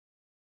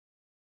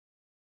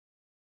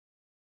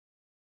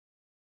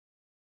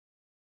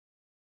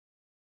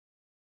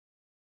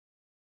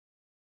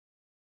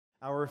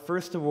Our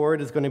first award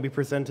is going to be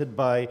presented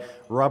by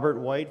Robert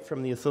White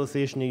from the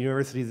Association of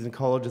Universities and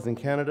Colleges in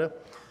Canada,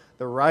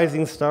 the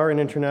Rising Star in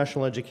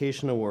International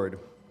Education Award.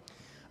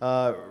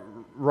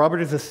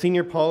 Robert is a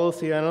senior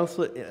policy analyst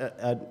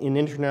in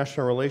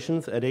international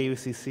relations at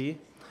AUCC.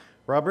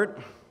 Robert,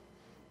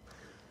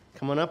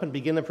 come on up and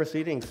begin the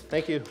proceedings.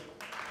 Thank you.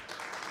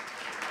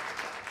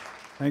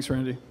 Thanks,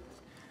 Randy.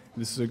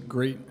 This is a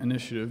great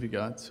initiative you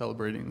got,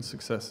 celebrating the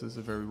successes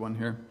of everyone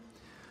here.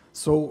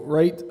 So,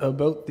 right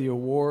about the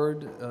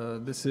award,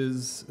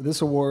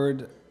 this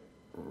award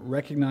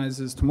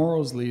recognizes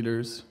tomorrow's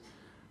leaders,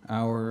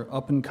 our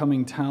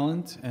up-and-coming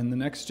talent, and the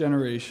next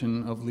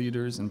generation of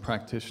leaders and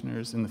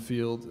practitioners in the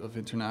field of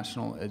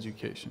international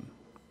education.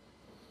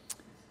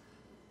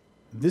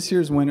 This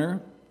year's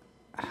winner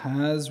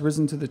has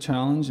risen to the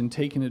challenge and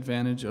taken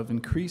advantage of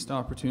increased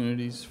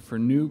opportunities for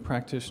new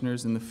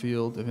practitioners in the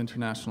field of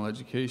international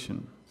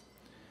education.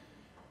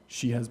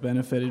 She has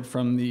benefited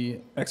from the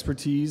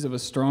expertise of a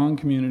strong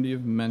community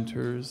of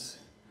mentors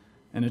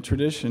and a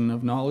tradition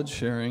of knowledge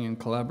sharing and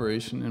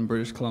collaboration in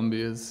British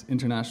Columbia's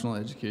international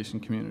education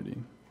community.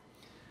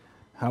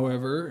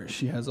 However,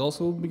 she has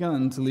also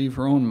begun to leave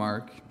her own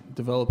mark,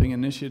 developing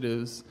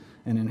initiatives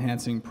and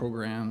enhancing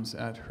programs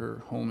at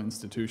her home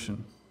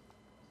institution.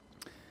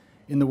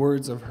 In the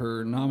words of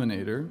her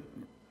nominator,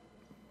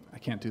 I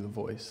can't do the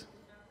voice.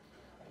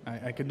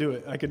 I could do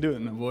it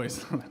in the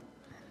voice.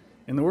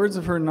 In the words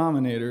of her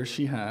nominator,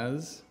 she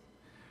has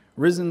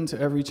risen to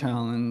every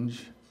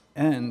challenge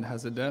and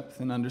has a depth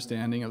and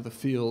understanding of the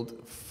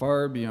field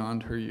far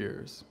beyond her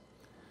years.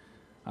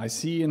 I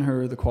see in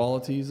her the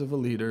qualities of a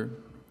leader,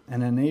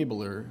 an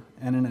enabler,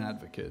 and an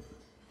advocate.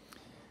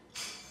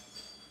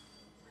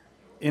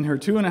 In her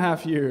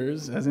 2.5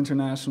 years as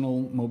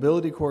International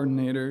Mobility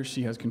Coordinator,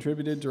 she has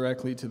contributed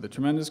directly to the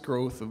tremendous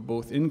growth of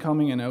both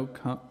incoming and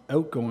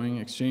outgoing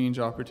exchange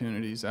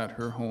opportunities at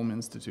her home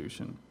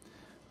institution,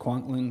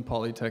 Kwantlen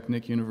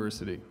Polytechnic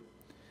University.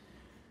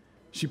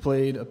 She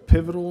played a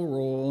pivotal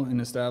role in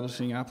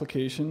establishing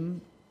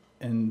application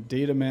and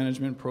data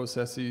management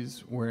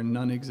processes where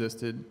none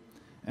existed,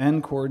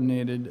 and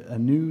coordinated a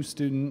new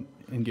student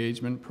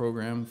engagement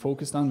program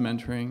focused on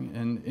mentoring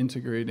and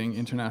integrating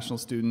international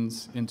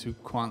students into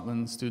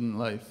Kwantlen student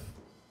life.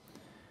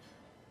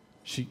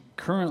 She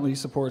currently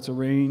supports a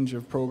range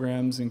of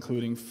programs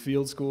including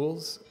field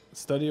schools,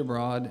 study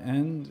abroad,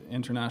 and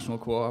international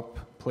co-op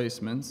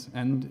placements,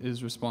 and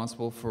is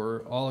responsible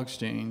for all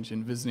exchange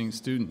and visiting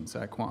students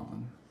at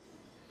Kwantlen.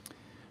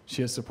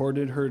 She has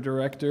supported her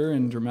director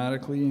in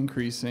dramatically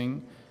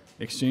increasing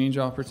exchange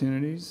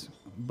opportunities,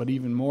 but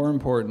even more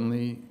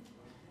importantly,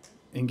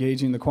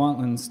 engaging the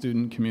Kwantlen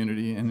student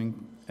community and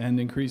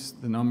increase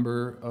the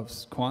number of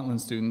Kwantlen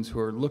students who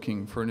are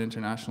looking for an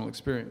international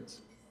experience.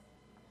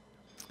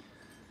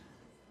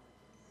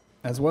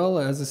 As well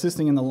as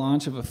assisting in the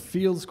launch of a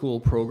field school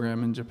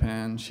program in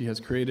Japan, she has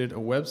created a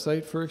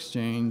website for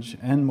exchange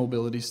and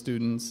mobility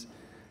students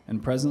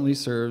and presently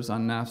serves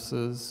on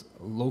NAFSA's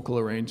Local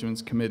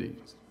Arrangements Committee.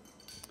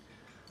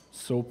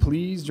 So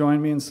please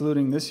join me in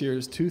saluting this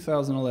year's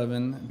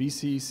 2011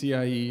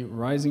 BCCIE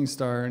Rising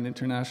Star in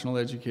International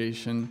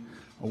Education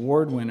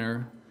Award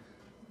winner,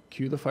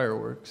 cue the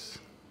fireworks,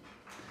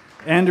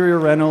 Andrea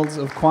Reynolds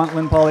of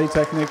Kwantlen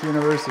Polytechnic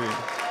University.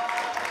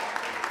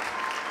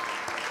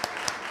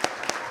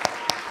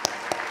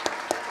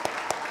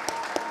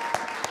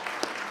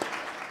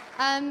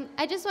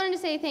 I just wanted to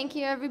say thank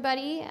you,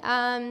 everybody.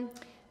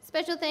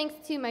 Special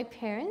thanks to my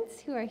parents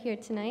who are here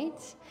tonight.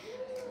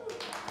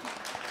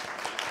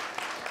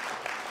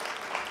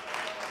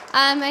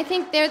 I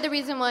think they're the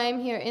reason why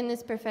I'm here in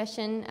this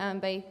profession,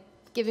 by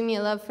giving me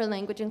a love for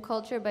language and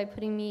culture, by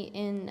putting me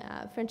in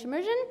French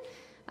immersion.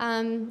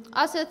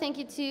 Also, thank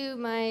you to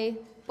my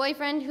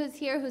boyfriend who's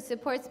here, who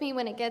supports me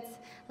when it gets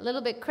a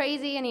little bit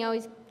crazy, and he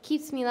always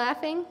keeps me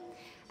laughing.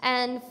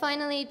 And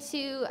finally,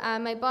 to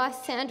my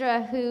boss,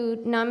 Sandra, who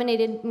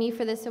nominated me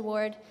for this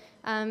award.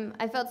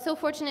 I felt so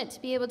fortunate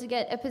to be able to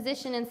get a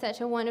position in such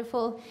a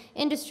wonderful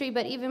industry,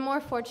 but even more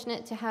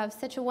fortunate to have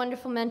such a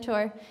wonderful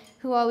mentor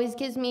who always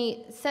gives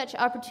me such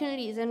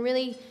opportunities and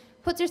really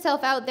puts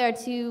herself out there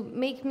to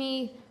make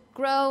me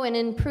grow and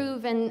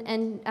improve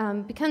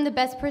and become the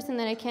best person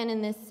that I can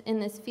in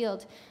this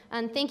field.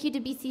 And thank you to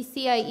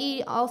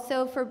BCCIE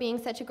also for being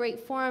such a great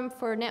forum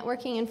for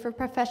networking and for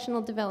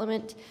professional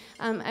development.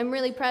 I'm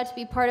really proud to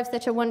be part of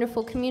such a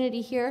wonderful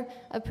community here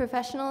of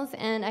professionals,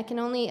 and I can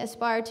only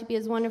aspire to be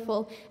as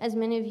wonderful as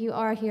many of you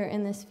are here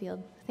in this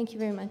field. Thank you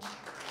very much.